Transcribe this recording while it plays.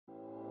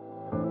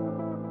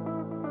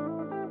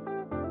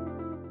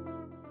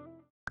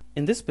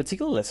In this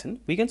particular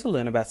lesson, we're going to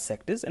learn about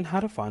sectors and how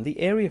to find the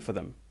area for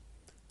them.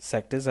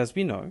 Sectors, as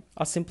we know,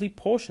 are simply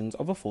portions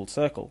of a full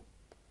circle.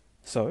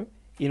 So,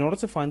 in order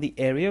to find the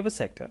area of a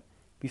sector,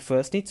 we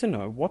first need to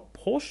know what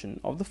portion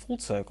of the full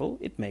circle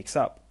it makes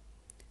up.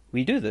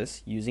 We do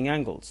this using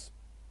angles.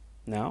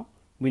 Now,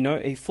 we know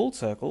a full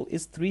circle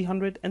is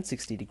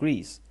 360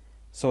 degrees,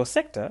 so a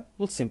sector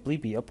will simply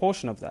be a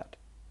portion of that.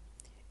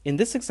 In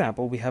this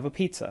example, we have a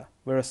pizza,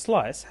 where a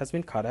slice has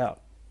been cut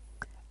out.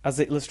 As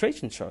the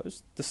illustration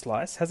shows, the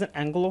slice has an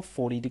angle of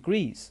 40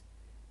 degrees.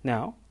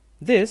 Now,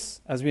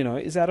 this, as we know,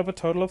 is out of a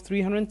total of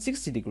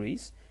 360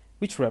 degrees,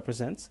 which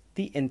represents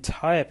the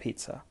entire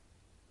pizza.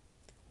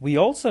 We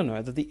also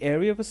know that the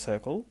area of a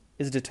circle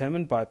is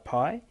determined by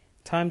pi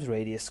times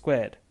radius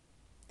squared.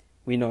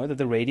 We know that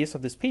the radius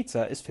of this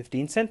pizza is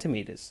 15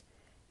 centimeters.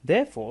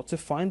 Therefore, to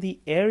find the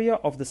area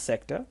of the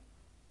sector,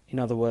 in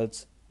other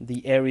words,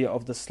 the area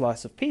of the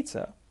slice of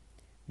pizza,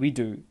 we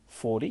do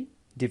 40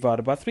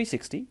 divided by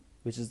 360,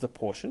 which is the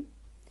portion,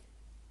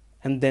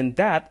 and then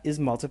that is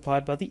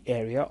multiplied by the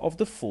area of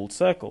the full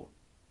circle.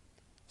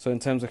 So in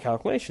terms of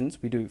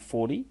calculations, we do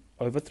 40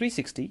 over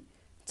 360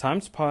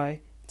 times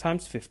pi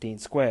times 15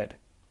 squared.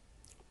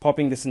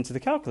 Popping this into the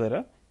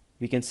calculator,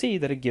 we can see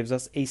that it gives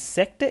us a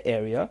sector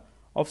area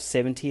of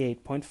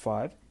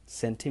 78.5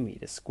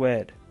 centimeters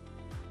squared.